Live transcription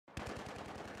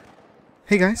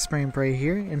Hey guys, Spray and Pray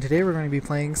here, and today we're going to be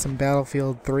playing some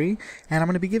Battlefield 3, and I'm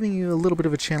going to be giving you a little bit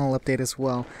of a channel update as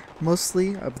well.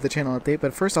 Mostly of the channel update,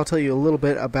 but first I'll tell you a little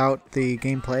bit about the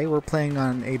gameplay. We're playing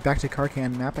on a Back to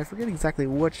Karkan map. I forget exactly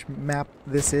which map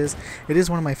this is. It is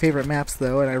one of my favorite maps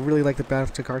though, and I really like the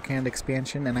Back to Karkan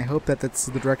expansion, and I hope that that's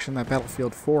the direction that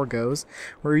Battlefield 4 goes.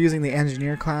 We're using the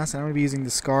Engineer class, and I'm going to be using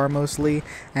the Scar mostly,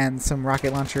 and some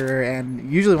rocket launcher,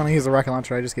 and usually when I use the rocket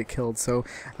launcher I just get killed, so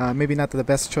maybe not the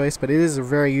best choice, but it is a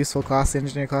very useful class. The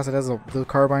Engineer class, the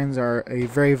carbines are a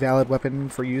very valid weapon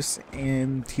for use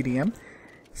in TDM.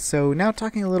 So now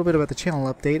talking a little bit about the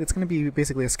channel update, it's going to be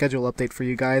basically a schedule update for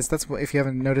you guys. That's what, if you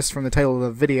haven't noticed from the title of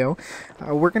the video,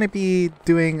 we're going to be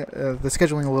doing the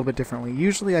scheduling a little bit differently.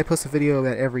 Usually I post a video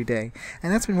about every day,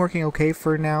 and that's been working okay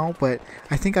for now, but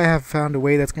I think I have found a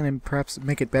way that's going to perhaps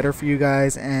make it better for you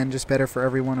guys and just better for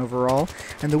everyone overall.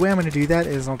 And the way I'm going to do that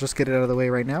is I'll just get it out of the way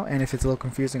right now, and if it's a little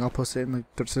confusing I'll post it in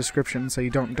the description, so you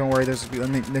don't worry, there's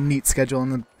a neat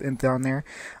schedule down there.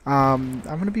 I'm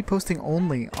going to be posting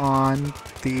only on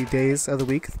the days of the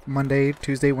week, Monday,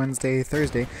 Tuesday, Wednesday,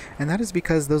 Thursday, and that is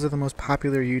because those are the most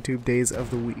popular YouTube days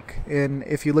of the week. And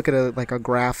if you look at a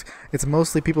graph, it's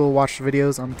mostly people who watch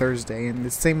videos on Thursday, and the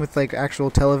same with like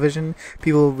actual television.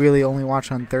 People really only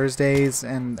watch on Thursdays,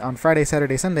 and on Friday,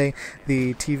 Saturday, Sunday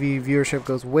the TV viewership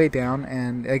goes way down,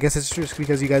 and I guess it's just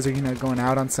because you guys are going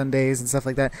out on Sundays and stuff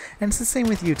like that. And it's the same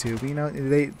with YouTube.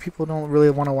 People don't really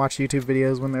want to watch YouTube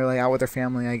videos when they're like out with their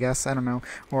family, I guess, I don't know,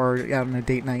 or out on a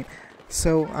date night.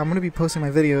 So I'm going to be posting my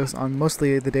videos on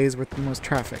mostly the days with the most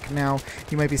traffic. Now,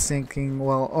 you might be thinking,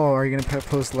 well, oh, are you going to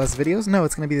post less videos? No,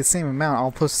 it's going to be the same amount. I'll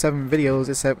post 7 videos,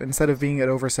 except instead of being at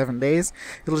over 7 days,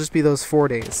 it'll just be those 4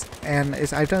 days. And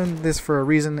I've done this for a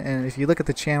reason, and if you look at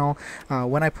the channel,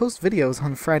 when I post videos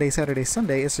on Friday, Saturday,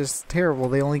 Sunday, it's just terrible.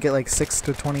 They only get like 6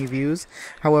 to 20 views.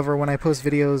 However, when I post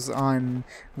videos on,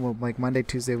 well, like Monday,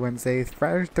 Tuesday, Wednesday,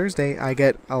 Friday, Thursday, I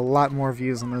get a lot more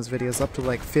views on those videos, up to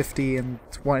like 50 and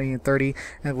 20 and 30.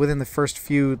 And within the first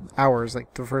few hours,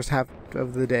 like the first half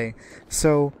of the day.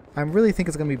 So I really think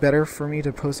it's going to be better for me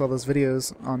to post all those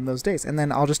videos on those days, and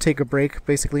then I'll just take a break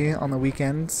basically on the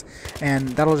weekends, and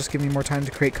that'll just give me more time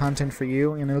to create content for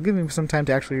you, and it'll give me some time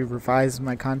to actually revise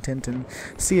my content and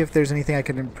see if there's anything I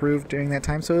can improve during that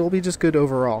time, so it'll be just good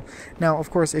overall. Now, of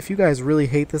course, if you guys really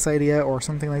hate this idea or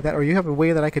something like that, or you have a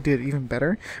way that I could do it even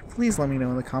better, please let me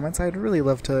know in the comments. I'd really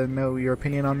love to know your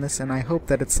opinion on this, and I hope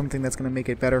that it's something that's going to make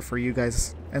it better for you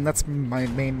guys, and that's my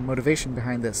main motivation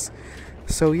behind this.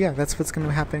 So yeah, that's what's going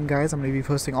to happen, guys. I'm going to be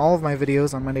posting all of my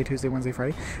videos on Monday, Tuesday, Wednesday,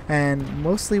 Friday, and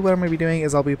mostly what I'm going to be doing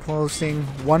is I'll be posting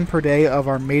 1 per day of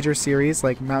our major series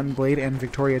like Mountain Blade and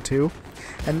Victoria 2,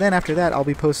 and then after that I'll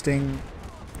be posting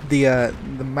the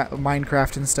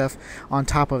Minecraft and stuff on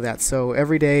top of that. So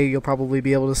every day you'll probably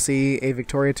be able to see a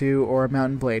Victoria 2 or a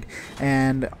Mountain Blade,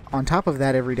 and on top of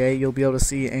that every day you'll be able to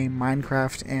see a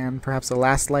Minecraft and perhaps a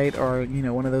Last Light, or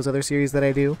one of those other series that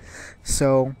I do.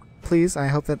 So please, I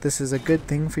hope that this is a good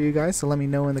thing for you guys, so let me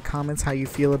know in the comments how you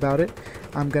feel about it.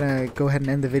 I'm gonna go ahead and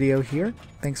end the video here.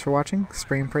 Thanks for watching.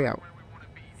 Spray and Pray out.